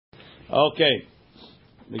Okay.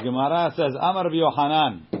 The Gemara says, Amar Rabbi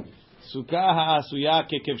Yochanan, Sukkah ha'asuya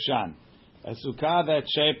kekivshan. A sukkah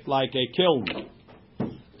that's shaped like a kiln.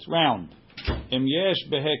 It's round. Im yesh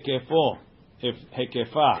behekefo, if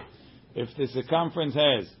hekefa, if the circumference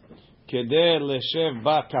has kedeh leshev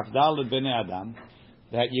ba kafdal bnei adam,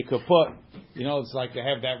 that you could put, it's like to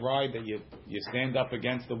have that ride that you stand up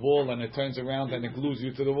against the wall and it turns around and it glues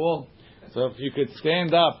you to the wall. So if you could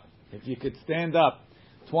stand up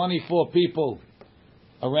 24 people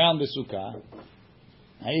around the sukkah,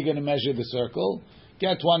 how are you going to measure the circle?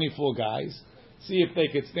 Get 24 guys, see if they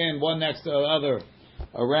could stand one next to the other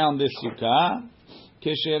around this sukkah.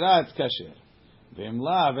 Keshera, it's kasher.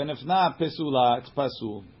 V'imlav, and if not, pesula, it's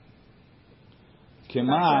pasul.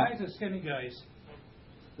 Kema, guys or skinny guys?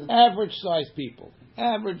 average sized people.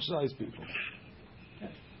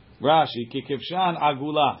 Rashi, kikivshan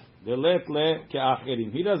agula, velet le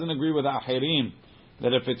ke'acherim. He doesn't agree with acherim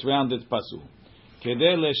that if it's round, it's pasul.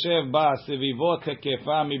 Kedeh leshev ba sevivot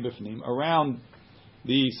hekefa mibifnim, around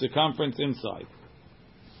the circumference inside.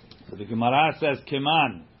 So the Gemara says,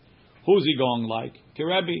 Keman, who's he going like?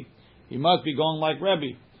 Kerebi. He must be going like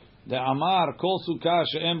Rebbe. The Amar, kol sukkah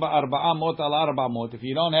she'en ba arba'a mot al arba'a mot. If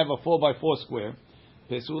you don't have a 4x4 square,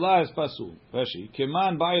 pesula is pasul. Rashi,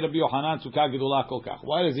 Keman ba'i Rabbi Yochanan sukkah gedula kol kach.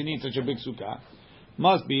 Why does he need such a big sukkah?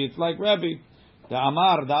 Must be, it's like Rebbe. The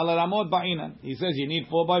Amar, dalar amot ba'inan. He says you need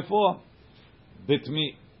 4x4.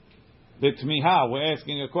 Bitmiha, we're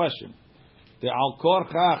asking a question. The al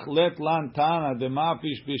korchach let lantana the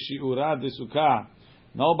mafish b'shiura de sukkah.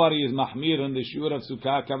 Nobody is mahmir in the shiur of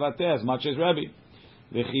sukkah kavateh as much as Rebbe.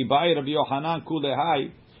 V'chibai Rabbi Yochanan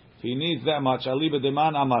kulehai. If he needs that much, aliba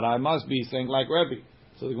deman amara, I must be saying like Rebbe.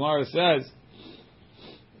 So the Gemara says,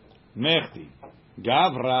 Mechti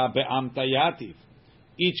gavra be'amtayativ.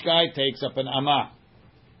 Each guy takes up an amah.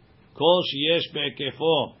 Kol sheyesh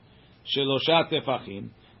be'ekefo shelosha tefachim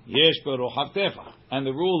yesh berochav tefach. And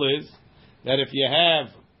the rule is that if you have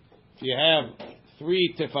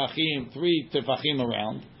three tefachim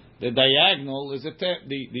around, the diagonal is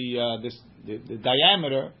the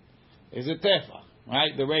diameter is a tefach,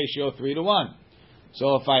 right? The ratio 3:1.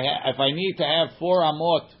 So if I need to have 4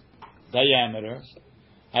 amot diameter,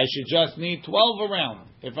 I should just need 12 around.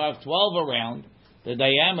 If I have 12 around, the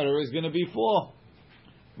diameter is going to be 4.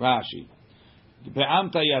 Rashi,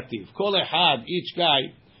 be'amta yativ, kol echad, each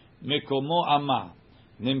guy mekomo amah.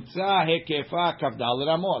 Nimtza hekefa kavdal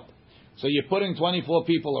ramot. So you're putting 24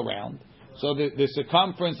 people around. So the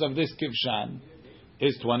circumference of this kivshan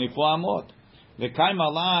is 24 amot. The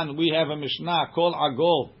kaimalan, we have a mishnah kol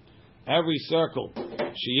agol, every circle.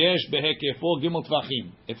 Sheyesh behekefo gimel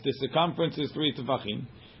tefachim. If the circumference is 3 tefachim,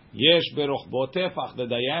 yesh berochbo tefach. The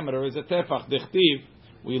diameter is a tefach. Dichtiv,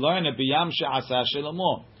 we learn it biyam she'asa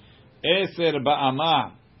shelamo. Eser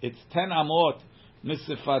ba'amah. It's 10 amot.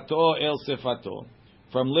 Misifato el sifato.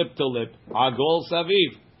 From lip to lip, agol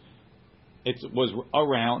saviv. It was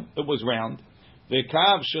round.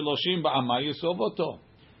 Vekav sheloshim ba'amah yusovoto,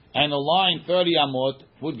 and a line 30 amot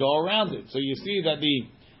would go around it. So you see that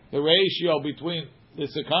the ratio between the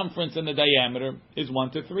circumference and the diameter is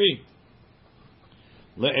 1:3.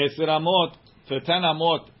 Le'eser amot, for 10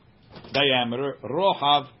 amot diameter,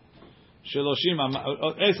 rochav sheloshim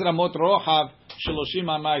eser amot rochav sheloshim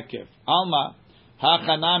amah kef. Alma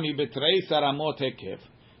hachanami betreisar amot hekef.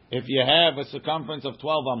 If you have a circumference of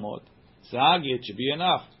 12 amot, sagi, it should be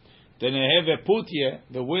enough. Then a putye,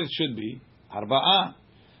 the width should be arba'ah.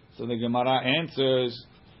 So the Gemara answers,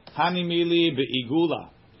 hanimili beigula.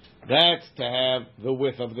 That's to have the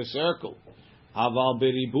width of the circle. Aval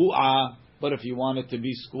beribu'ah, but if you want it to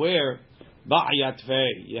be square,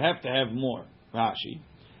 ba'yatfei, you have to have more. Rashi,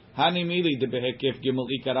 hanimili de behekef gimel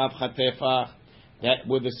ikarav chatefach, that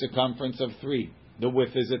with a circumference of 3, the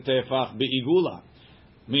width is a tefach beigula.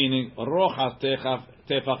 Meaning, rochav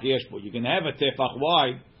tefach yeshbo. You can have a tefach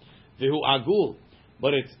wide, vihu agul,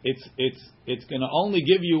 but it's going to only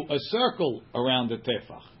give you a circle around the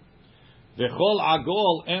tefach. V'chol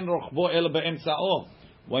agol en rochbo el be'emsa'o.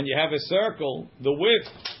 When you have a circle, the width,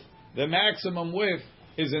 the maximum width,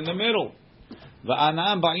 is in the middle.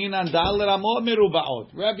 V'anan ba'inan dal ramot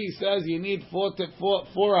meruba'ot. Rabbi says you need 4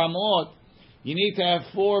 amot. You need to have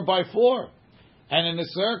 4x4, and in a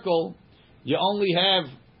circle, you only have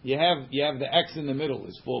the X in the middle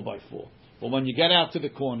is 4x4. But when you get out to the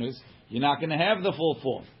corners, you're not going to have the full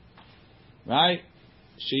 4, right?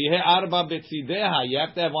 Sheyeh arba betzideha. You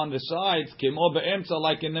have to have on the sides kemo be'emtza,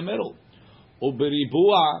 like in the middle.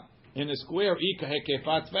 Uberibua, in a square, ika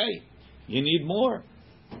hekefat vei. You need more.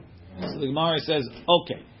 So the Gemara says,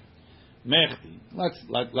 okay, mechti.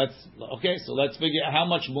 Let's figure out how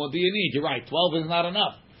much more do you need. You're right, 12 is not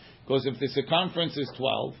enough. Because if the circumference is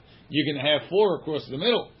 12, you're going to have 4 across the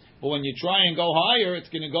middle. But when you try and go higher, it's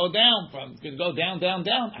going to go down. It's going to go down, down,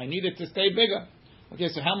 down. I need it to stay bigger. Okay,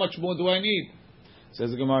 so how much more do I need?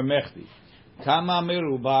 Says the Gemara Mechti. Kama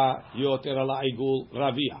meruba yoter ala igul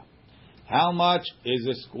ravia. How much is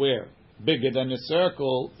a square bigger than a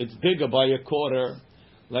circle? It's bigger by a quarter.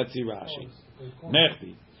 Let's see Rashi.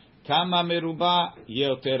 Mechti. Kama meruba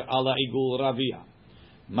yoter ala igul ravia.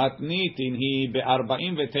 Matnitin hi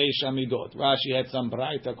be-49 midot. Rashi had some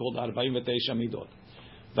braita called 49 midot.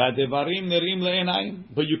 V'adevarim nerim le'enayim.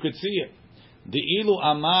 But you could see it. De'ilu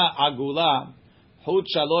ama agula hut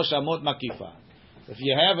shalosh amot makifa. If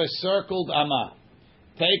you have a circled ama,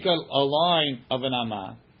 take a line of an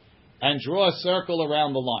ama and draw a circle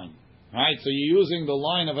around the line. Right? So you're using the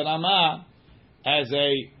line of an ama as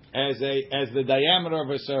the diameter of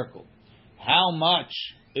a circle. How much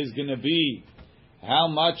is going to be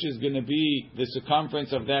the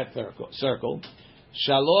circumference of that circle?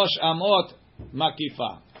 Shalosh amot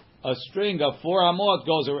makifa. A string of 3 amot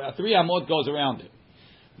goes around it.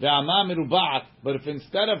 The ama mirubat. But if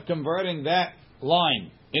instead of converting that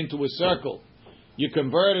line into a circle, you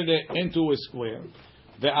converted it into a square.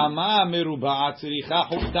 The ama mirubat tzricha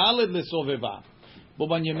huktalid lesoveva. But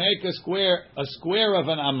when you make a square of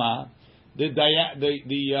an ama,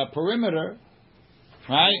 the perimeter,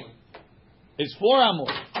 right, is 4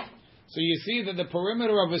 amot. So you see that the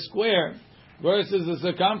perimeter of a square versus the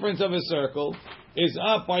circumference of a circle is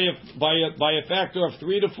up by a factor of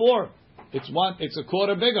 3 to 4. It's a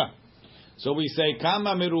quarter bigger. So we say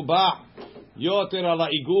kama miruba yoter ala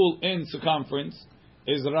igul in circumference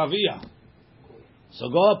is ravia. So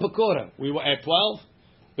go up a quarter. We were at 12.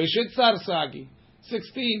 B'shitzar sagi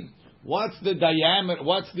 16. What's the diameter?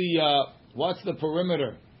 What's the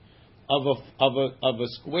perimeter of a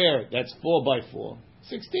square that's 4 by 4?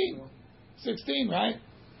 16. 16, right?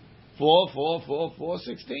 4,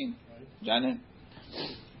 16. Janet.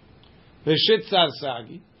 V'shitzar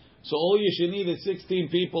sagi. So all you should need is 16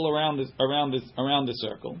 people around the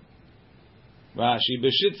circle. Rashi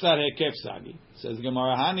b'shitzar hekef sagi says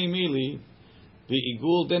Gemara hani mili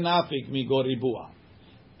v'igul denafik migoribua.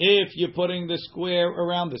 If you're putting the square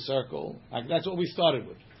around the circle, like that's what we started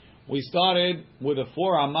with. We started with a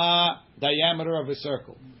 4 amah diameter of a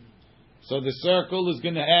circle. So the circle is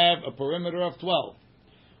going to have a perimeter of 12.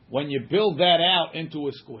 When you build that out into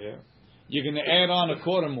a square, you're going to add on a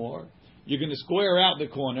quarter more. You're going to square out the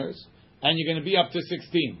corners, and you're going to be up to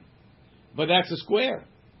 16. But that's a square.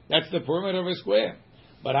 That's the perimeter of a square.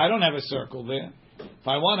 But I don't have a circle there. If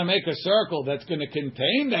I want to make a circle that's going to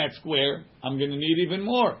contain that square, I'm going to need even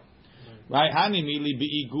more. Right?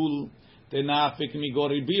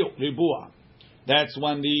 That's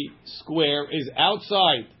when the square is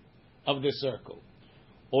outside of the circle.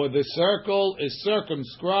 Or the circle is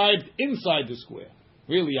circumscribed inside the square.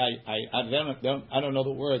 Really, I don't know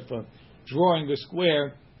the word for drawing the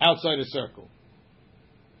square outside a circle.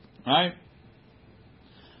 Right?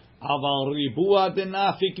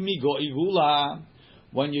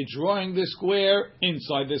 When you're drawing the square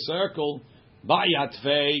inside the circle,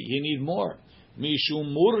 you need more.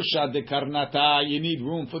 Mishum mursha de karnata, you need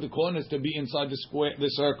room for the corners to be inside the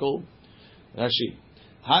circle. Rashi,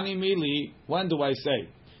 hani mili. When do I say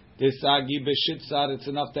desagi b'shitzar? It's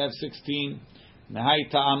enough to have 16. Nehai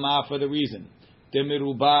ta'ama, for the reason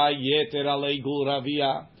demiruba yeter aleigul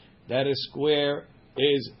ravia, that a square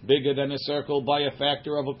is bigger than a circle by a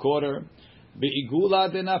factor of a quarter. Beigula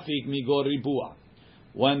denafik migor ribua,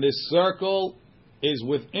 when the circle is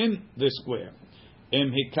within the square.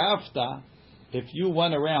 Im hikafta, if you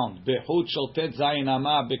went around behut shel tet zayin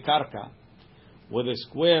ama bekarka, with a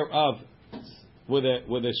square of with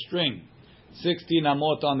a string 16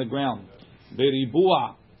 amot on the ground,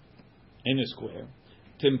 beribua, in a square,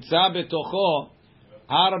 timtza betocho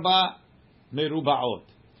arba merubaot,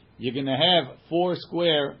 you're going to have 4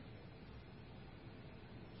 squares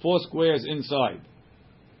inside.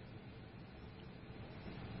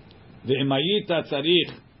 The imayita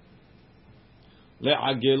tzarich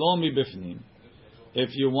le'agelo mibifnim,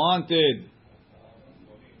 if you wanted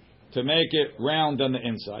to make it round on the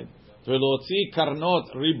inside, ve'lotzi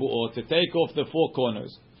karnot ribuot, to take off the 4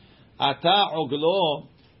 corners, ata oglo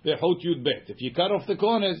behut yud bet, if you cut off the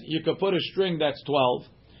corners, you could put a string that's 12.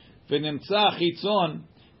 V'nimtza chitzon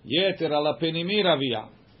yeter ala penimi ravia,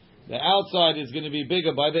 the outside is going to be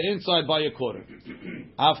bigger by the inside by a quarter.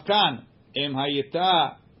 Afkan em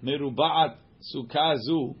hayita merubaat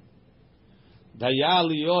sukazu daya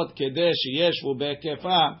liot kedesh yeshvu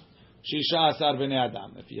bekefa 16 bnei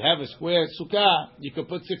adam. If you have a square sukkah, you could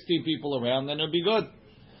put 16 people around, then it'll be good.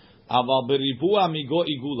 Aval beribua migo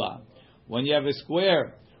igula, when you have a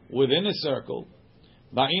square within a circle.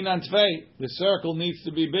 Ba'inan tvei, the circle needs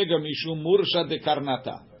to be bigger. Mishum mursha de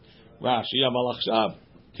karnata. Rashi aval achshav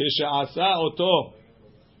kishe'asa oto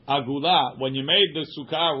agula. When you made the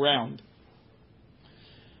sukkah round,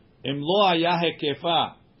 im lo haya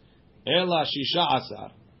hekefa ela shisha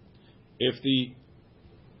asar. If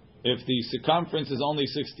the circumference is only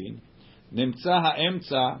 16, nimtza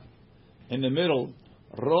ha'emtza, in the middle,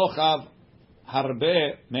 rochav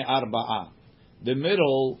harbe me'arba'a. The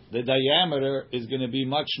middle, the diameter is going to be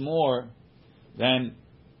much more than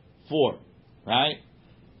 4, right?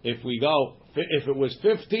 If it was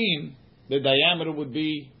 15, the diameter would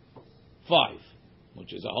be 5,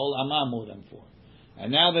 which is a whole amah more than 4.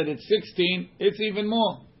 And now that it's 16, it's even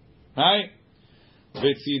more, right?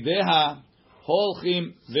 V'tzideha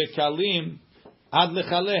holchim v'kalim ad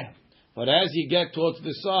lechaleh. But as you get towards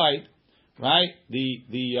the side, right,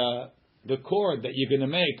 the chord that you're going to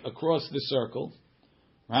make across the circle,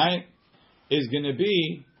 right, is going to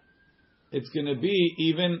be, it's going to be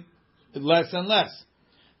even less and less.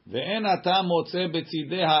 Ve'en ata motzeh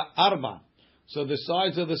betzideha arba. So the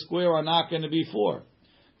sides of the square are not going to be 4.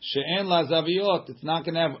 She'en la zaviot. It's not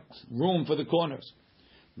going to have room for the corners.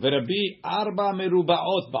 Ve'rabi arba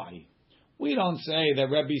merubaot ba'i. We don't say that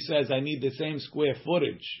Rabbi says I need the same square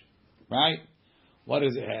footage, right? What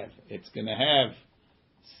does it have? It's going to have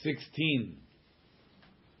 16,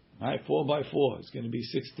 right? 4 by 4. It's going to be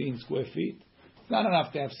 16 square feet. It's not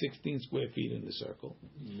enough to have 16 square feet in the circle.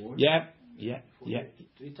 More? Yeah.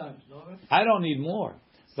 3 times, no? I don't need more,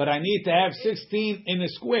 but I need to have 16 in a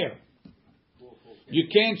square. You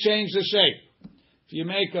can't change the shape. If you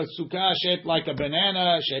make a sukkah shaped like a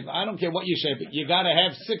banana shape, I don't care what you shape it. You got to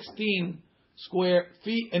have 16 square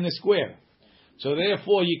feet in a square. So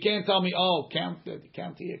therefore, you can't tell me, oh, count here,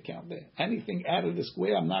 count there. Anything out of the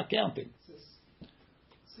square, I'm not counting.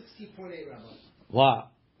 16.8, Rabbi. Wow.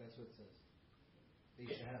 That's what it says. They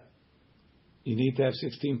should have. You need to have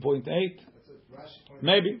 16.8? That's what Rashi pointed out.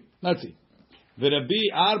 Maybe. Let's see.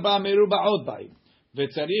 V'rabi arba meruba'ot ba'im.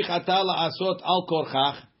 V'tzarich ata la'asot al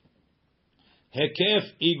korchach. Hekef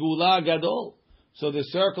igula gadol. So the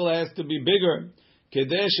circle has to be bigger.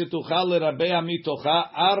 Kedei shetuchal lerabea mitocha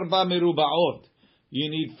arba meruba'ot. You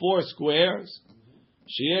need 4 squares.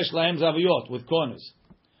 Sheyesh lahem zaviyot, with corners.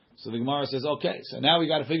 So the Gemara says, okay, so now we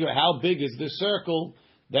got to figure out how big is the circle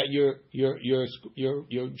that you're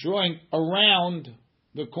drawing around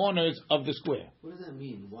the corners of the square. What does that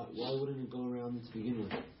mean? Why wouldn't it go around to begin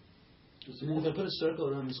with? I mean, if I put a circle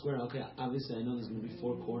around the square, okay, obviously I know there's going to be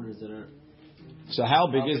 4 corners that are... So how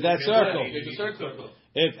big is that circle?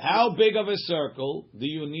 How big of a circle do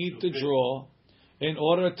you need to draw in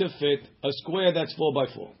order to fit a square that's 4 by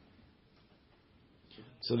 4?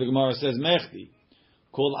 So the Gemara says, Mechti,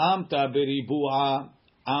 Kol amta beribua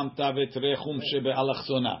amta vetrechum shebe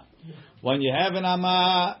alachsona. When you have an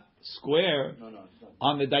amma square,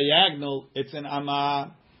 on the diagonal, it's an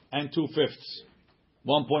amma and 2/5,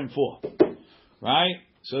 1.4. Right?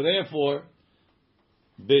 So therefore,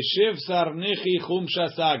 beshiv sarnichi chum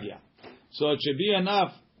shasagya. So it should be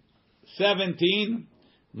enough 17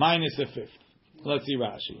 minus a 5th. Let's see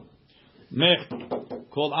Rashi. Mechti,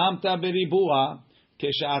 kol amta beribua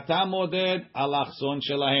keshe'ata moded alachson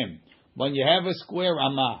shelahem. When you have a square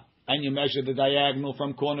amma and you measure the diagonal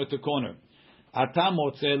from corner to corner, ata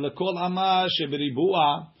motze lekol amma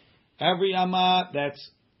sheberibua, every amma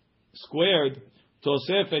that's squared,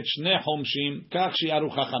 tosefet shnei homshim kach shi'aru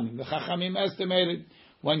chachamim. The chachamim estimated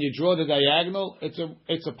when you draw the diagonal,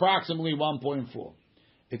 it's approximately 1.4.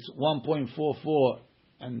 It's 1.44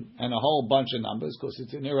 and a whole bunch of numbers because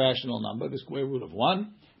it's an irrational number, the square root of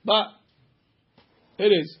 1, but it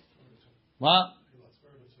is. Well,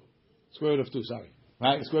 square root of 2, sorry.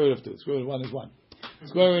 Right? Square root of 2. Square root of 1 is 1.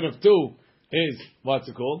 Square root of 2 is, what's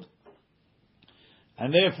it called?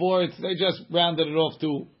 And therefore, they just rounded it off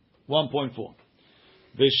to 1.4.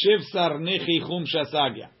 V'shiv sarnichi chum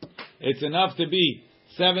shasagya. It's enough to be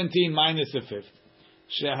 17 minus a 5th.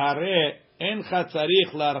 Shehare encha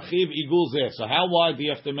tzarich larchiv igul zeh. So how wide do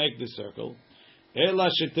you have to make the circle? Ela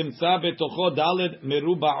shetimtza betocho daled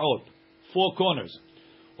meruba'ot. 4 corners.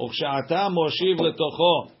 Uksha'ata moshiv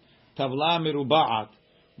letocho tavla meruba'at.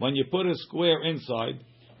 When you put a square inside,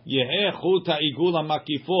 yeheh chuta igul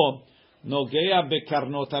makifo nogea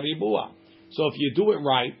bekarnot haribua. So if you do it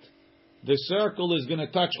right, the circle is going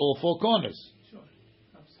to touch all 4 corners.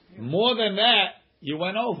 More than that, you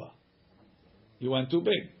went over. You went too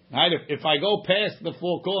big. Right? If I go past the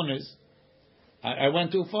 4 corners, I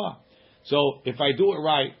went too far. So if I do it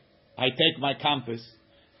right, I take my compass,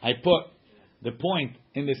 I put the point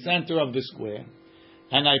in the center of the square,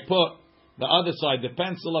 and I put the other side, the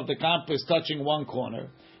pencil of the compass touching one corner.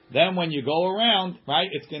 then when you go around, right,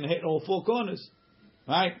 it's going to hit all four corners,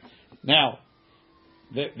 right? Now,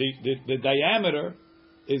 the diameter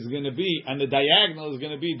is going to be, and the diagonal is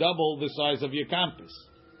going to be double the size of your compass,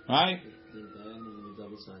 right? The diagonal will be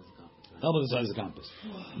double the size of the compass. Right? Double the size of the compass,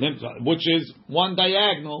 which is one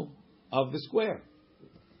diagonal of the square,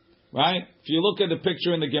 right? If you look at the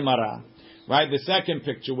picture in the Gemara, right, the second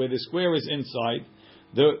picture where the square is inside,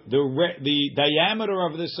 the diameter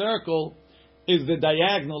of the circle is the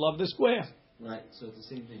diagonal of the square. Right, so it's the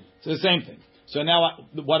same thing. It's the same thing. So now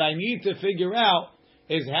what I need to figure out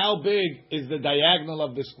is how big is the diagonal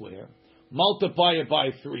of the square. Multiply it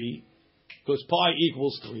by 3, because pi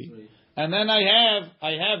equals 3. And then I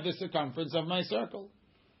have the circumference of my circle.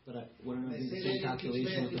 But wouldn't it be the same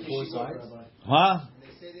calculation with the four sides? Huh? They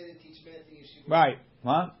say they didn't teach math in yeshiva. Right.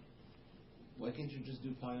 Huh? Why can't you just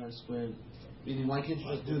do pi r squared? Meaning, why can't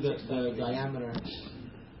you just do the diameter?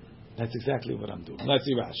 That's exactly what I'm doing. Let's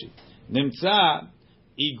see Rashi. Nimtza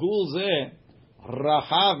igul ze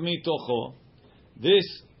rahav mitocho.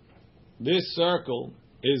 This circle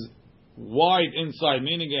is wide inside,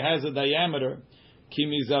 meaning it has a diameter. Ki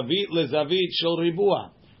mizavit lezavit shel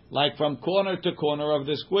ribua, like from corner to corner of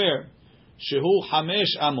the square. Shehu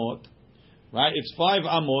hamesh amot, right? It's 5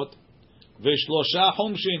 amot. Vishlosha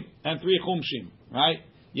chumshin, and 3 chumshin, right?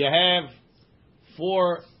 You have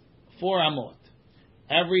 4 amot.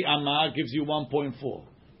 Every amah gives you 1.4.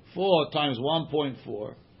 4 times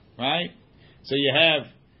 1.4, right? So you have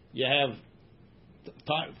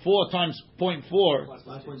 4 times 0.4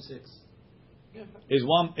 5.6 is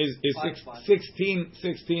 16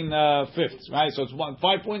 fifths, right? So it's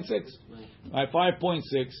 5.6, right? 5.6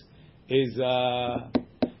 is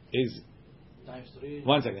times 3.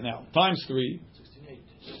 1 second now times 3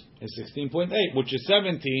 16.8 is 16.8, which is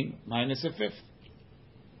 17 minus a fifth,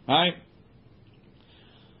 right?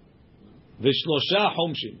 Vishlosha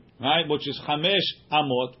chumshim, right? Which is 5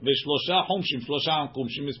 amot. Vishlosha chumshim, shlosha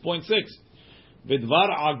chumshim is 0.6. Vidvar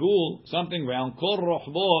agul, something round. Kol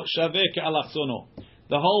rochbo shaveh ke'alachsono.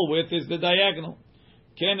 The whole width is the diagonal.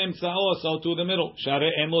 Ken emtsao, so to the middle. Share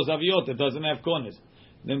en lo zaviot, it doesn't have corners.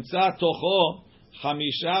 Nimtza tocho 5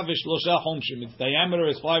 v'shlosha chumshim. Its diameter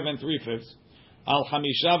is 5 3/5. Al 5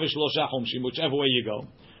 v'shlosha chumshim, whichever way you go.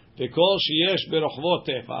 V'kol sheyesh berochvo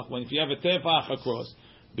tefach. When if you have a tefach across,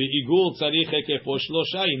 be'igul tzarich hekefo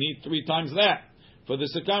shlosha, you need 3 times that for the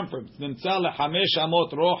circumference. Nimtza le5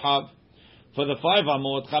 amot rochav. For the 5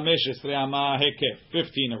 amot, 15 amah hekef,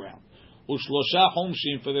 15 around. Ushlosha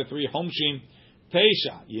chumshim, for the 3 chumshim,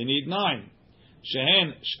 teisha, you need 9.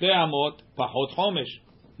 Shehen shte amot pachot chomesh,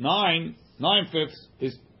 9 fifths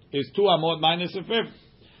is 2 amot minus a fifth.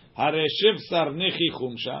 Hare shivsar nichi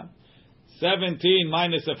chumsha, 17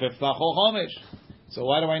 minus a fifth pachot chomesh. So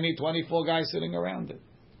why do I need 24 guys sitting around it?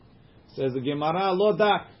 Says the Gemara, lo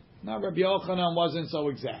dak. Now Rabbi Yochanan wasn't so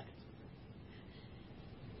exact.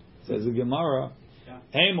 Says the Gemara,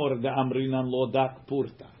 Emor de amrinan lo dak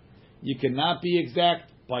purta. You cannot be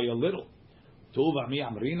exact by a little. Tuva mi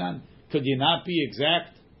amrinan. Could you not be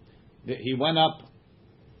exact that he went up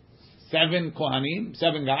 7 kohanim,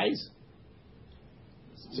 7 guys?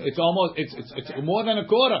 So it's almost it's more than a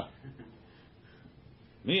quarter.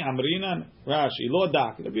 Mi amrinan Rashi lo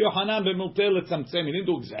dak. Rabbi Yochanan b'multel etzamtzem. He didn't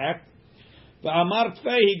do exact. But Amar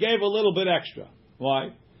Tfei, he gave a little bit extra.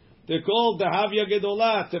 Why? They're called the Havya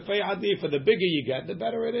Gedolah, Tefei Hadif. The bigger you get, the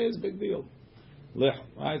better it is. Big deal.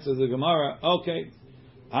 Right? Says the Gemara. Okay.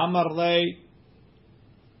 Amar Lei,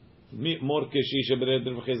 Mor Keshisha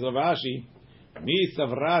B'Redr V'Chizra V'Ashi, Mi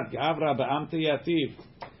Savrat Gavra B'Amte Yativ.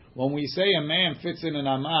 When we say a man fits in an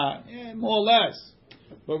Amah, more or less.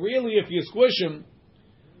 But really, if you squish him,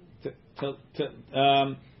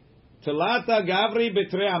 Telata Gavri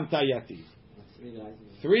B'Tre Amta Yativ.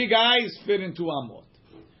 3 guys fit into Amot.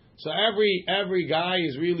 So every guy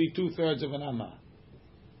is really 2/3 of an Amah.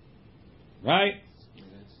 Right?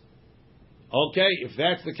 Okay, if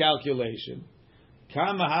that's the calculation.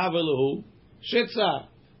 Kama Havelahu Shitza.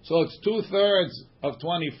 So it's 2/3 of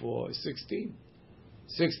 24 is 16.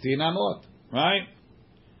 16 Amot. Right?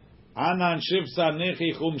 Anan Shivsa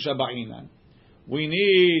Nechi Chum Shaba'inan. We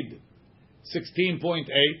need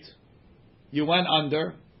 16.8. You went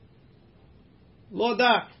under.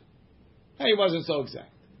 Lodak. He wasn't so exact.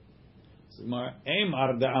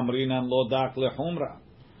 Emar de amrinan lodak lehumra.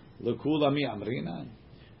 Lekula mi amrinan.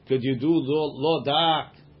 Could you do lodak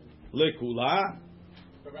lekula?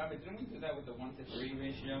 But Rabbi, didn't we do that with the 1-to-3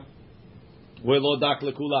 ratio? Where lodak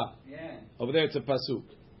lekula? Yeah. Over there it's a pasuk.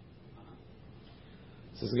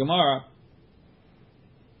 Says Gemara.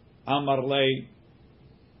 Amar le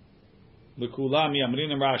lekula mi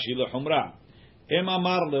amrinan Rashi lehumra. Im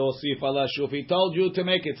amar leosif ala shuf. He told you to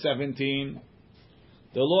make it 17.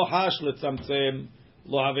 The lo hash letzamtzem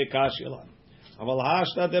lo havekash elan. Aval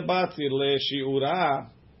hashta debatzir le shiura.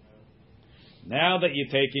 Now that you're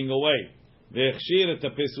taking away v'chshir et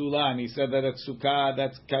pesula, and he said that it's sukkah,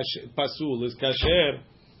 that's pasul is kasher.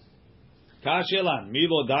 Kashelan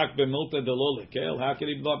milo dak b'milta de lo lekel. How can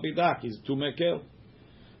he not be dak? He's too mekel.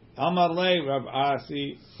 Amar le Rav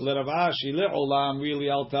Asi le Rav Ashi le'olam. Really,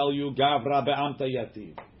 I'll tell you, gavra be'amta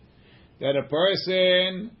yativ, that a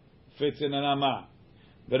person fits in an amah.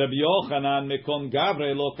 But Rabbi Yochanan mekom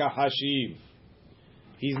gavre lo kahashiv.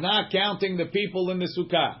 He's not counting the people in the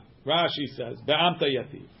sukkah. Rashi says be'amta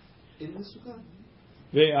yativ. In the sukkah.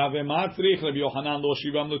 Ve'avematzrich Rabbi Yochanan lo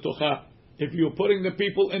shivam letocha. If you're putting the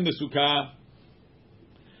people in the sukkah,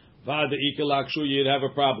 va'ad ikelakshu, you'd have a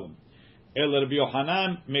problem. El Rabbi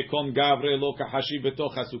Yochanan mekom gavre lo kahashiv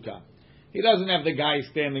betoch sukkah. He doesn't have the guy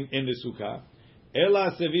standing in the sukkah.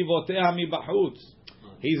 Ela sevivoteha mibachutz.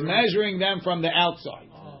 He's measuring them from the outside.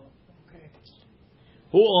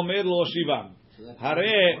 Hu omer lo shivam.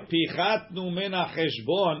 Hare pichatnu mena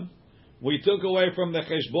cheshbon. We took away from the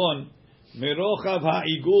cheshbon merochav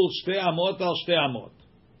ha'igul shte amot al shte amot.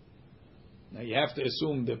 Now you have to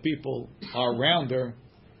assume the people are rounder,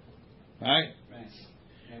 right?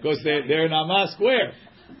 Because they're in Amah square.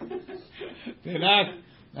 They're not,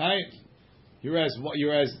 right? You're as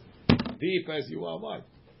deep as you are wide,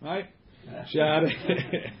 right? Share.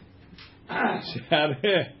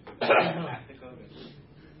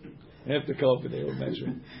 After COVID, they were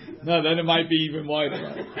measuring. No, then it might be even wider.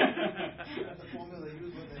 Right? That's the formula they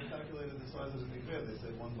used when they calculated the size of the mikveh. They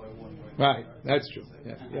said 1 by 1. Right, that's true.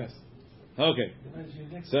 Yeah, yes. Okay.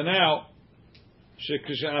 So now,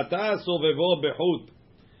 shekshata sovevo behut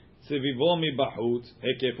tzivivo mi bahut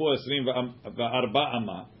hekefo 24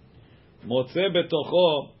 ama motze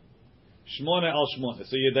betocho 8 al 8.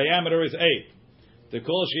 So your diameter is 8. The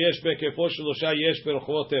kol sheyesh bekefo shlosha yesh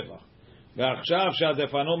berchot tefach. Ve'achshav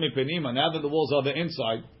shadefano mipenima. Now that the walls are the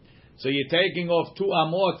inside, so you're taking off 2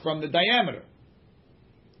 amot from the diameter.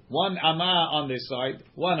 1 amma on this side,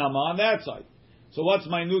 1 amma on that side. So what's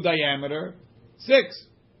my new diameter? 6.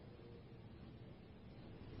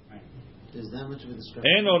 There's that much of a discrepancy.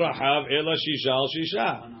 Eno rahav ela shisha al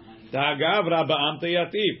shisha. Da'agavra ba'amta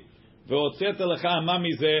yativ. Ve'otzeta lecha amma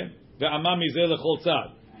mizeh ve'amma mizeh lechol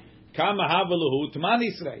tzad. Kama haveluhu t'man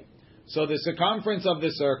Yisrei. So the circumference of the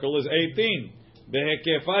circle is 18.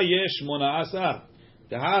 Behekefa yesh 18.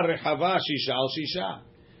 Da'ha rechava shisha al shisha.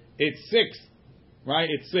 It's 6. Right?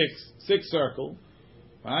 It's 6 circle.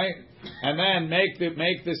 Right? And then make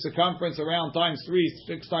the circumference around times 3.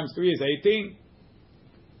 6 times 3 is 18.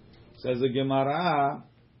 Says the Gemara.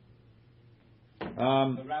 But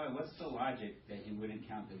Rabbi, what's the logic that he wouldn't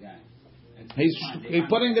count the guys? He's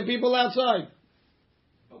putting the people outside.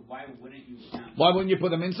 But why wouldn't you count? Why wouldn't you put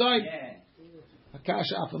them inside? Yeah.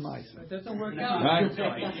 Akash afamais. It doesn't work out. Right?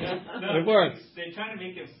 It works. They're trying to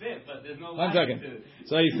make it fit, but there's no. 1 second.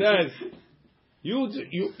 So he says, you,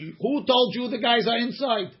 who told you the guys are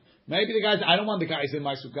inside? Maybe the guys. I don't want the guys in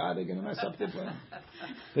my sukkah. They're going to mess up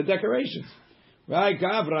the decorations. Right?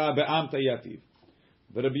 Gavra be'amta yativ.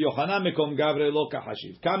 Rabbi Yochanan mekom gavre lo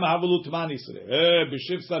kahashiv. Kama havelut man Yisrael.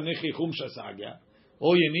 B'shivsa nichi chum shasagya.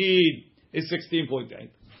 All you need is 16.8.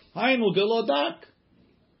 Hainu de lo dak.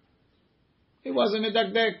 He wasn't a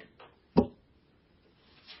dakdek.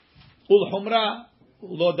 Ul humra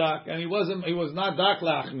lo dak, and he was not dak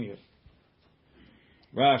la'achmir.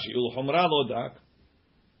 Rashi ul humra lo dak.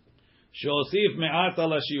 Sheosif me'at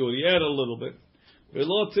ala shiur. He had a little bit.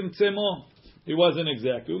 Velo tzimtzemo. He wasn't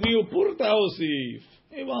exactly. Umiu purta osif.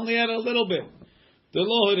 He only had a little bit.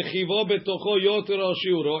 Delo hirchivo betocho yoter al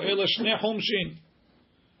shiuro ela shne humshin.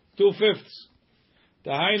 2/5.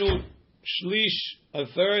 Tahainu shlish, a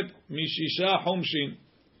third, mishisha humshin.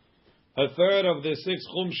 A third of the 6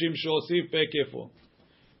 humshim shosif pekefo.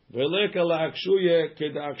 Veleka la'akshuye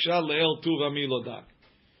keda'aksha le'el tuva milodak.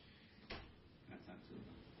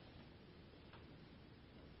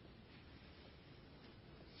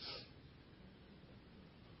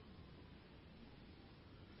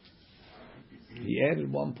 He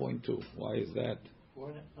added 1.2. Why is that?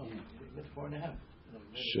 4.5.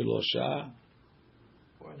 Shilosha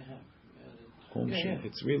 4.5. Chumshin.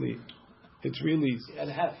 It's really And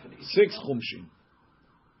a half. 6 chumshin.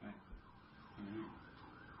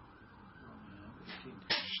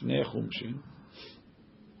 Shnei chumshin.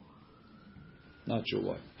 Not sure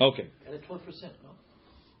why. Okay. And a 12%, no?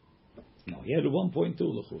 No, he had a 1.2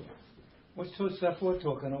 l'chura. What's that for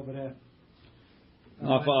talking over there?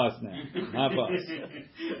 Not for us now. Not for us.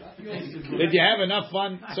 Did you have enough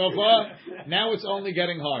fun so far? Now it's only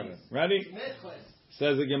getting harder. Ready?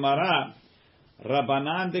 Says the Gemara,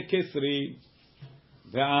 Rabbanan de Kisri,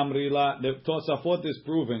 the Amrila. The Tosafot is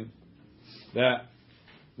proving that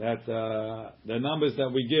the numbers that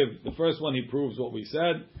we give, the first one he proves what we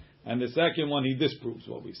said, and the second one he disproves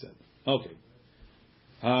what we said. Okay.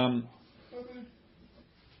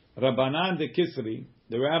 Rabbanan de Kisri,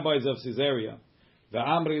 the rabbis of Caesarea, the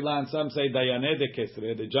Amri and some say Dayaneh de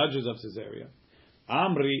Kisri, the judges of Caesarea.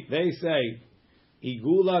 Amri, they say,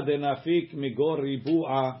 Igula de Nafik Migor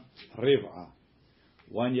Ribu'a Riv'a.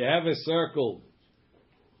 When you have a circle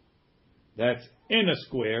that's in a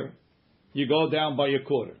square, you go down by a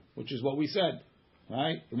quarter, which is what we said,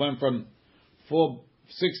 right? It went from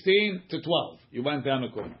 16 to 12. You went down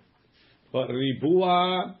a quarter. But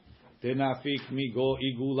Ribu'a de Nafik Migo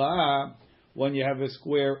Igula, when you have a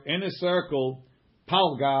square in a circle,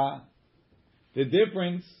 Palga, the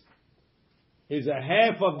difference is a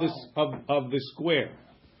half of the square.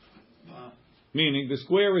 Meaning the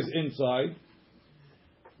square is inside.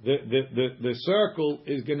 The circle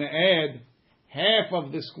is going to add half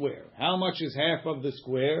of the square. How much is half of the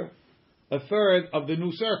square? A third of the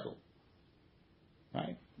new circle.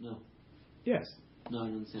 Right? No. Yes. No, I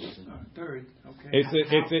don't understand. Third. Okay.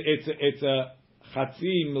 It's a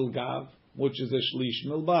chatzi milgav, which is a shlish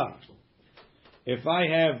milbar. If I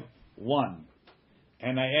have 1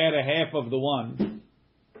 and I add a half of the 1,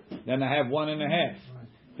 then I have 1.5.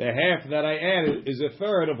 The half that I added is a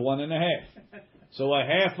third of 1.5. So a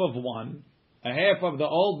half of 1, a half of the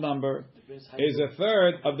old number is a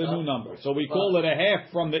third of the new number. So we call it a half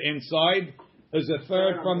from the inside is a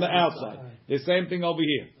third from the outside. The same thing over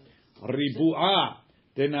here. Ribu'ah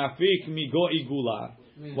denafik migo igula.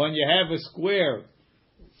 When you have a square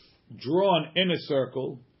drawn in a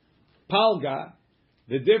circle, palga,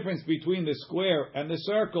 the difference between the square and the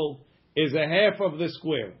circle is a half of the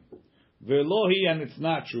square. Velohi, and it's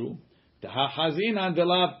not true.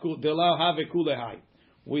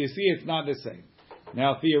 We see it's not the same.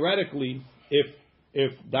 Now, theoretically,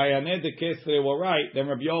 if Dayaneh de Kesre were right, then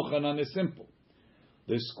Rabbi Yochanan is simple.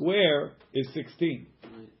 The square is 16.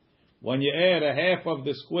 When you add a half of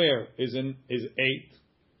the square is 8.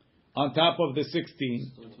 On top of the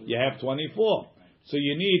 16, you have 24. So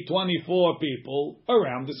you need 24 people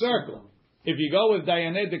around the circle. If you go with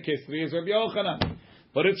Dayaneh de Kesri, it's Rabbi Yochanan.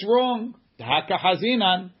 But it's wrong.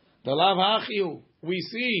 We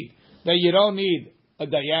see that you don't need a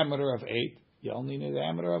diameter of 8. You only need a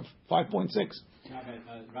diameter of 5.6. No,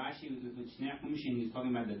 but Rashi, with Shnei Chumshin, he's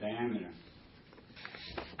talking about the diameter.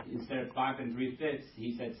 Instead of 5 3/5,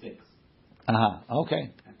 he said 6.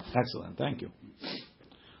 Okay. Excellent. Thank you.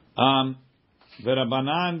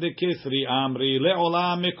 V'Rabbanan de Kisri Amri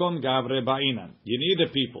le'olam mikom gavre ba'inan. You need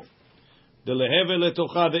the people. The leheve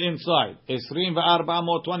letocha, the inside. 24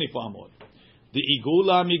 amot, 24 amot. The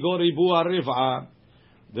igula migoribu ariv'a.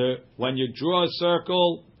 When you draw a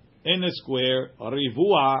circle in a square,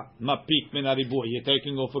 rivua mapik min aribua. You're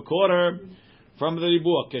taking off a quarter from the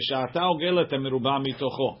ribua. Keshata ogelet miruba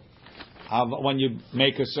mitocho. When you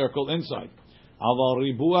make a circle inside. Aval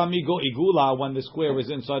ribua migo igula, when the square is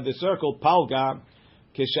inside the circle, palga,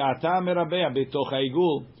 keshata merabea betocha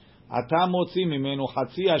igul, ata motzi mimenu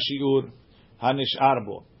chatzi hashiur hanishar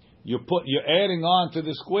bo. You're adding on to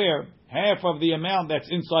the square half of the amount that's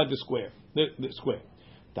inside the square. The square.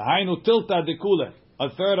 Tahainu tilta dekule, a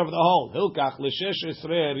third of the whole. Hilkach l'shesh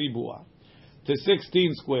esrei ribua, to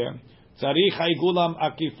 16 square. Tzarich haigulam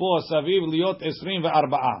akifo saviv liot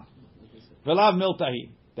 24. Velav miltahi.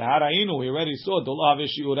 The harainu, we already saw, dolav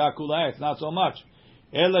shiura kula, it's not so much.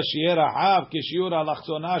 Ela shiera hav kishiura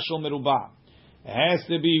lachzona shel meruba. It has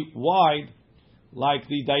to be wide, like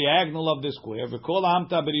the diagonal of the square. V'kol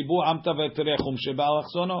amta beribu amta v'terechum sheba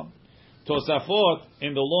lachzono. Tosafot,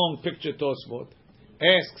 in the long picture Tosafot,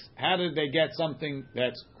 asks, how did they get something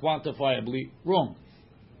that's quantifiably wrong?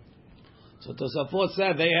 So Tosafot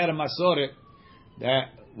said they had a masoret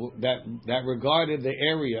that regarded the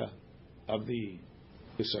area of the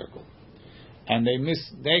circle, and they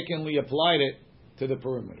mistakenly applied it to the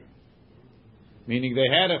perimeter. Meaning they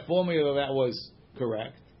had a formula that was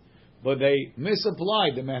correct, but they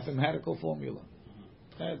misapplied the mathematical formula.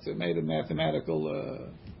 It made a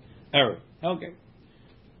mathematical error. Okay.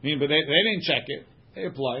 But they didn't check it. They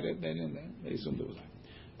applied it. They assumed it was right.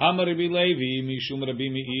 Amar Rabbi Levi, Mishum Rabbi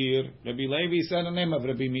Meir. Rabbi Levi said the name of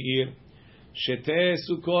Rabbi Meir. Shete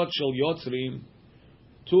Sukkot Shel Yotzrim.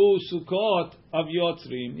 2 sukkot of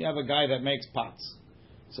yotzrim. You have a guy that makes pots,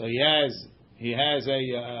 so he has a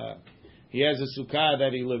sukkah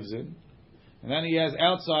that he lives in, And then he has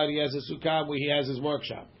outside, he has a sukkah where he has his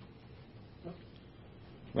workshop.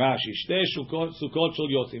 Rashi, shte sukkot shel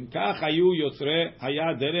yotzim. Kach hayu yotzre,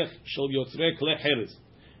 haya derech shel yotzre kle cheres.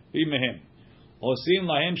 Bimehem. Osim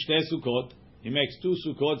lahem shte sukkot. He makes 2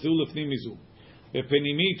 sukkot, zu lefnim mizu.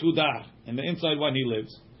 Bepenimi tudar. And the inside one he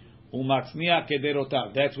lives. Umatzniya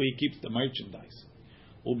kederotav. That's where he keeps the merchandise.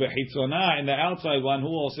 Ubechitzona, and the outside one, hu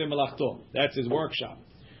oseh melachto. That's his workshop.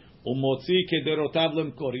 Umotzi kederotav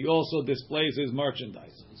lemkor. He also displays his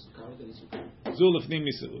merchandise. Zu lefnim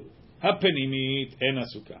mizu. Hapenimit en a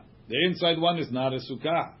sukkah. The inside one is not a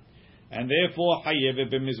sukkah, and therefore hayeve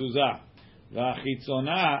b'mezuzah.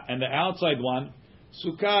 V'achitzona, and the outside one,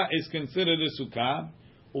 sukkah is considered a sukkah.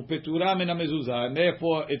 Upetura min mezuzah, and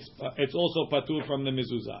therefore it's also patur from the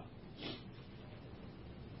mezuzah.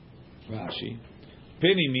 Rashi,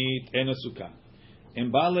 penimit en a sukkah. In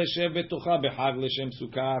bal leshev betocha b'chag leshem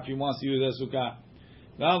sukkah. If he wants to use a sukkah.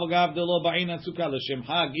 Even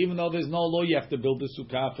though there's no law, you have to build a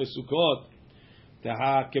sukkah for Sukkot.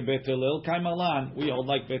 We hold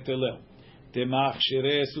like Bet Hillel. They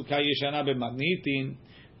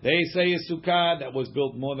say a sukkah that was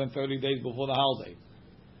built more than 30 days before the holiday.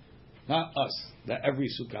 Not us. That every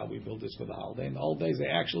sukkah we build is for the holiday. In the old days, they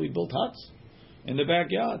actually built huts in the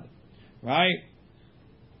backyard, right?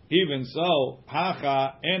 Even so,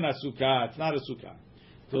 hacha en a sukkah. It's not a sukkah.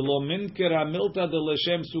 You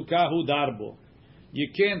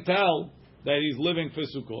can't tell that he's living for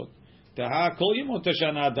Sukkot. He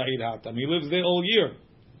lives there all year.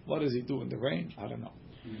 What does he do in the rain? I don't know.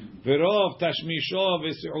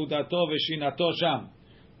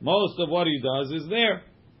 Most of what he does is there.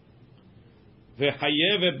 He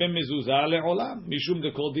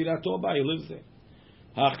lives there.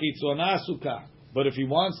 But if he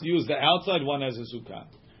wants to use the outside one as a sukkah,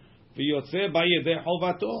 he's yotze.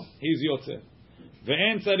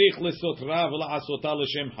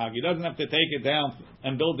 He doesn't have to take it down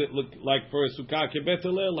and build it like for a sukkah kebet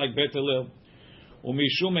Hillel, like Bet Hillel. For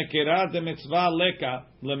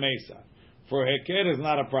heker is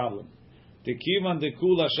not a problem. Tekivan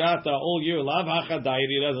dekula shata all year. Lav hachadayir,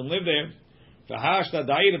 he doesn't live there. V'hashta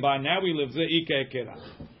dayir ba, now he lives there. Ika hekera.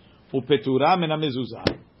 Upetura min mezuzah.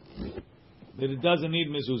 That it doesn't need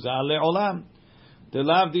mezuzah le'olam.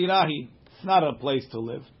 It's not a place to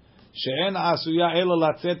live. It's an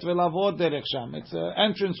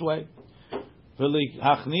entranceway.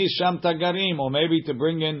 Or maybe to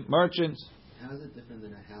bring in merchants. How is it different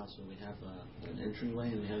than a house where we have an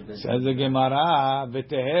entryway and we have bedrooms? Says the Gemara,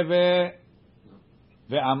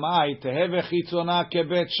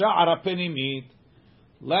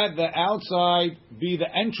 let the outside be the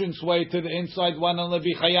entranceway to the inside one, and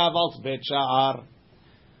levi chayav al bet sha'ar.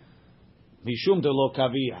 Mishum de lo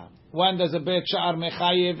kavia. When does a bet sha'ar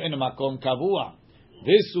mechayev in a makom kavua?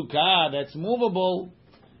 This sukkah that's movable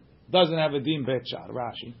doesn't have a din bet sha'ar.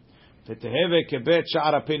 Rashi. V'teheve ke bet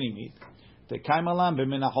sha'ar apinimit. Tekai malam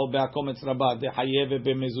b'menachol be'akom etzrabah. Dehayeve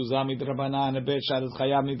b'mezuzah midrabanan. A bet sha'ar is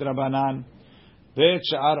chayav midrabanan. Bet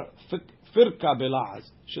sha'ar firka belaz.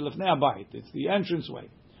 Shelefnei abayit. It's the entranceway.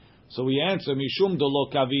 So we answer mishum de lo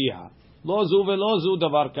kavia. Lo zu ve'lo zu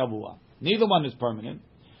davar kavua. Neither one is permanent.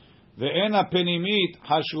 Ve'ena penimit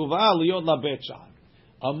hashuva liyot la bet sha'ar.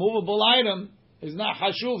 A movable item is not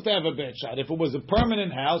hashuv to have a bet sha'ar. If it was a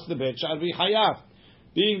permanent house, the bet sha'ar be chayav.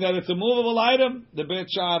 Being that it's a movable item, the bet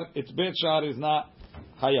sha'ar, its bet sha'ar is not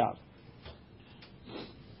chayav.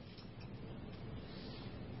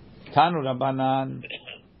 Tanu Rabbanan,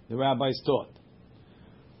 the rabbis taught.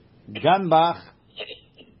 Ganbach,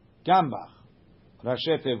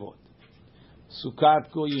 Rashi Tevot. Sukkot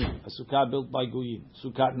Goyim, a sukkah built by Goyim.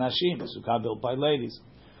 Sukkot Nashim, a sukkah built by ladies.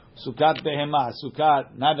 Sukkot Behemah,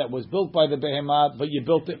 sukkah not that was built by the Behemah, but you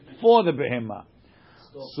built it for the Behemah.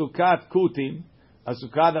 Sukkot Kutim, a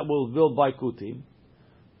sukkah that was built by Kutim.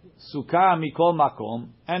 Sukkah Mikol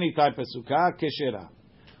Makom, any type of sukkah, Keshera.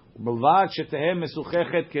 B'vad shetehem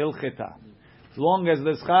mesuchechet ke'ilcheta. As long as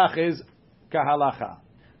the schach is kahalacha.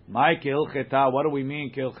 My ke'ilcheta, what do we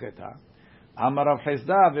mean ke'ilcheta? Amar Rav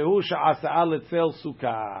Chesda vehu she'asa'ah letzel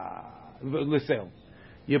sukkah. L'sel.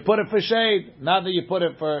 You put it for shade, not that you put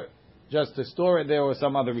it for just to store it there or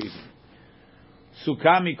some other reason.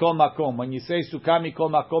 Sukkah mikol makom. When you say sukkah mikol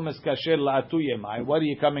makom is kasher la'atuye mai, what are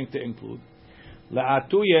you coming to include?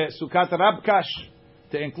 La'atuye sukkat rabkash.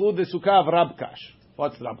 To include the sukkah of rabkash.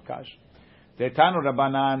 What's rabkash? Tetanu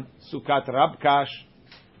Rabbanan sukkat rabkash,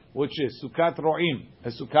 which is sukkat ro'im, a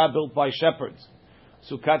sukkah built by shepherds.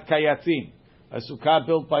 Sukkat kayatzim, a sukkah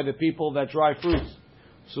built by the people that dry fruits.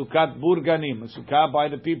 Sukkat burganim, a sukkah by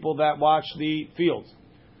the people that watch the fields.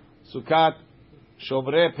 Sukkat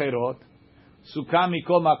shovrei perot, sukkah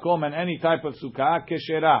mikol makom, and any type of sukkah,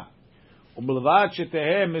 keshera. Ublevad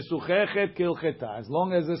shetehe mesuchechet kilcheta. As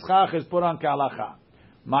long as the schach is put on kalacha.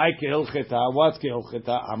 Mai kilcheta, what's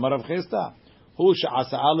kilcheta? Amar Rav Chisda. Hu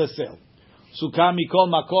she'asa alesel. Sukkah mikol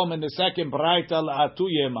makom, in the second braita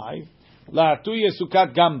la'atuye mai. La'atuye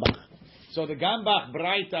sukkah gambach. So the gambach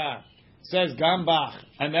braita says gambach,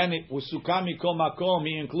 and then it was sukkah mikol makom,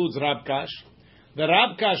 he includes rabkash. The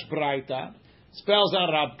rabkash braita spells out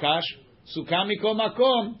rabkash. Sukkah mikol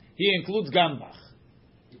makom, he includes gambach.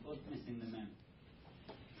 They're both missing the mem.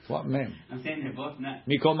 What mem? I'm saying they're both not.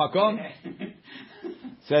 Mikol makom?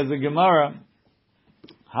 Says the Gemara,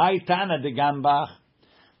 Hai Tana de Gambach,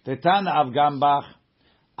 the Tana of Gambach,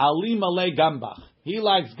 Ali Malay Gambach. He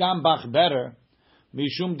likes Gambach better,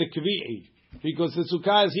 Mishum de Kvi'i, because the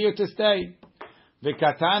Sukkah is here to stay.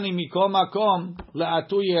 V'katani Mikol Makom,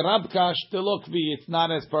 Le'atuye Rabkash Telo Kvi, it's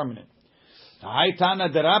not as permanent. Hai Tana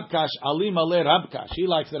de Rabkash, Ali Malay Rabkash. He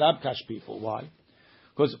likes the Rabkash people. Why?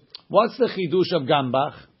 Because what's the Chidush of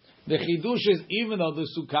Gambach? The chidush is, even though the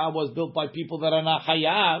sukkah was built by people that are not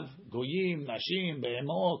hayav, goyim, nashim,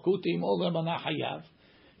 behemo, kutim, all of them are not hayav,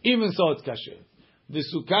 even so it's kasher. The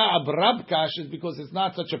sukkah of rabkash is because it's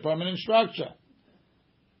not such a permanent structure.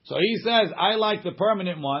 So he says, I like the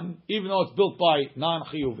permanent one, even though it's built by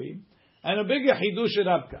non-chiyuvim, and a bigger chidush of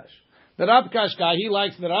rabkash. The rabkash guy, he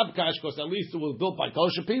likes the rabkash because at least it was built by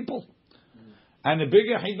kosher people. And the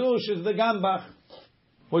bigger chidush is the gambach,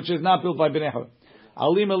 which is not built by bnei Chiyuv.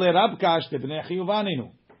 Alim le rabkash de bnei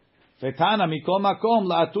chiyuvaninu. Vetana mikol makom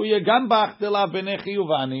la'atuye gambach de la bnei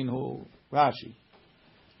chiyuvaninu. Rashi.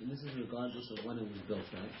 And this is regardless of when it was built,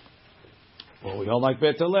 right? Well, we don't like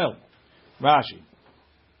Bet Hillel. Rashi.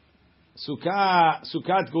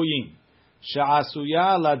 Sukkot goyim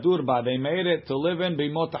she'asuya ladur ba. They made it to live in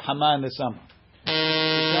bimot hama in the summer.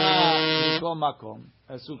 Sukkah mikol makom.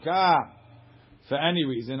 A sukkah for any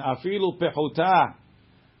reason. Afilu pechuta.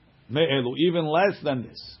 Even less than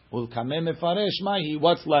this. What's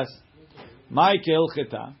less? My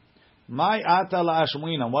kelcheta. My ata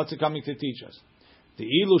la'ashmuina. What's it coming to teach us? The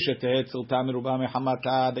ilu shetehetzel tamiruba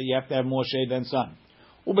mehamata, that you have to have more shade than sun.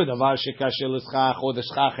 Ubedavar shekasher l'schach, or the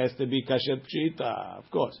schach has to be kasher pshita. Of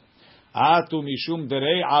course. Atu mishum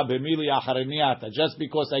dere'a b'mili achareniata. Just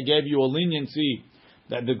because I gave you a leniency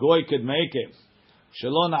that the goy could make it.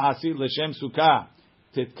 Shelo na'asid l'shem sukkah.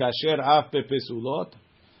 Titkasher af bepesulot.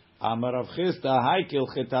 Amar Rav Chisda, Hai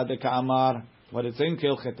Kilcheta de Ka'amar, what it's in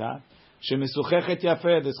Kilcheta, Shemesuchechet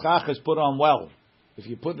Yafeh, the schach is put on well. If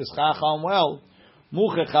you put the schach on well,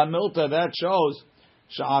 Muchecha Milta, that shows,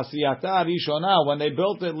 Sha'asiyata Rishona, when they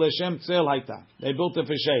built it, L'Shem Tzel Haita, they built it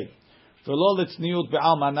for shade. For lo litzniut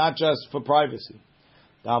be'alma, not just for privacy.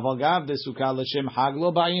 Da'avalgav de Sukkah L'Shem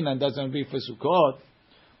Haglo Ba'inan, doesn't be for Sukkot,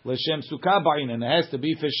 L'Shem Sukkah Ba'inan, it has to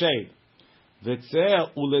be for shade.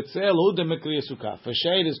 V'tzel uletzel hu demikriya sukkah. For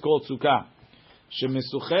shade is called sukkah.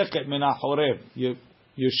 Shemesuchechet min hachorev. You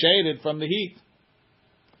shade it from the heat.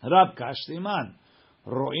 Rabkash siman.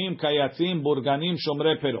 Ro'im kayatzim burganim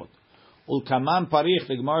shomrei perot. Ulkaman parich.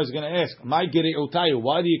 The Gemara is going to ask, my giri'utayu,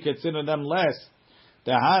 why do you consider them less?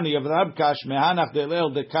 Tehani of Rabkash mehanach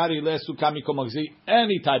delel dekari le sukkah mikomagzi.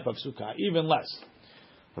 Any type of sukkah, even less.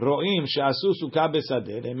 Ro'im she'asu sukkah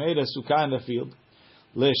besadeh. They made a sukkah in the field.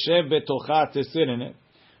 Leshev betocha, to sit in it,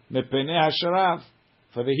 mepenei hasharaf,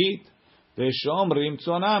 for the heat. Veshomrim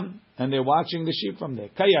tzonam, and they're watching the sheep from there.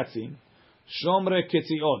 Kayatzim, shomre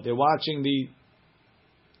ketziot, they're watching the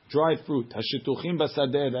dried fruit. Hashituchim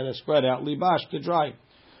basadeh, that are spread out, libash, to dry.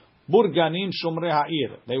 Burganim shomre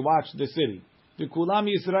ha'ir, they watch the city. V'kulam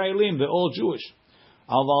Yisraelim, they're all Jewish.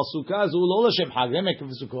 Aval sukkah zu lo l'shem hag, they make it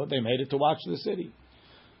for sukkot, they made it to watch the city.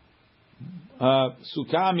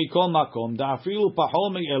 Sukkah mikol makom da'afilu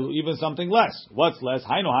pahol me'elu, even something less. What's less?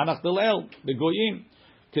 Hainu hanach delel the goyim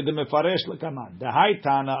kedemefaresh lekaman. The high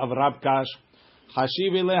tana of Rabkash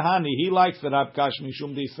hashivi lehani. He likes the Rabkash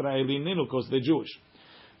mishum the Israeli ninu because they're Jewish.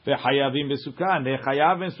 Ve'chayavim besukkah, they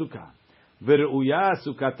chayav in sukkah. Ve'ruya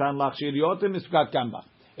sukkatan lachshir yotem sukkah gambach.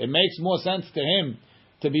 It makes more sense to him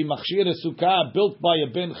to be machshir a sukkah built by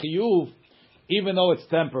a ben chiyuv, even though it's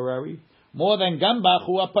temporary, more than gambach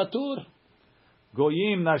who are patur.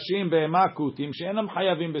 Goyim, nashim, be'ema, kutim, she'enam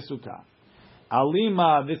chayavim besukkah.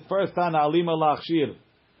 Alima, this first time, alima lachshir.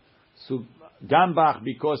 Gambach,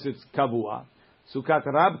 because it's kavua. Sukkat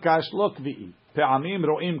rabkash lo kvi'i. Pe'amim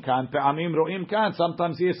ro'im kan.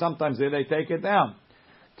 Sometimes here, sometimes there, they take it down.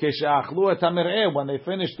 Keshe'achlu et hamer'eh, when they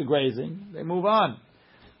finish the grazing, they move on.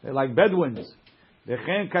 They're like Bedouins.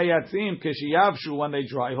 Dechen kayatzim keshiyavshu, when they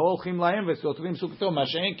dry. Holchim lahem v'sotrim sukkatom.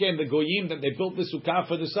 Mashen came the goyim that they built the sukkah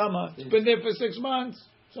for the summer. It's been there for 6 months.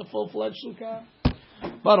 It's a full-fledged sukkah.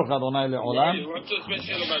 Baruch Adonai le'olam. What's so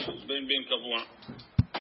special about being kavua?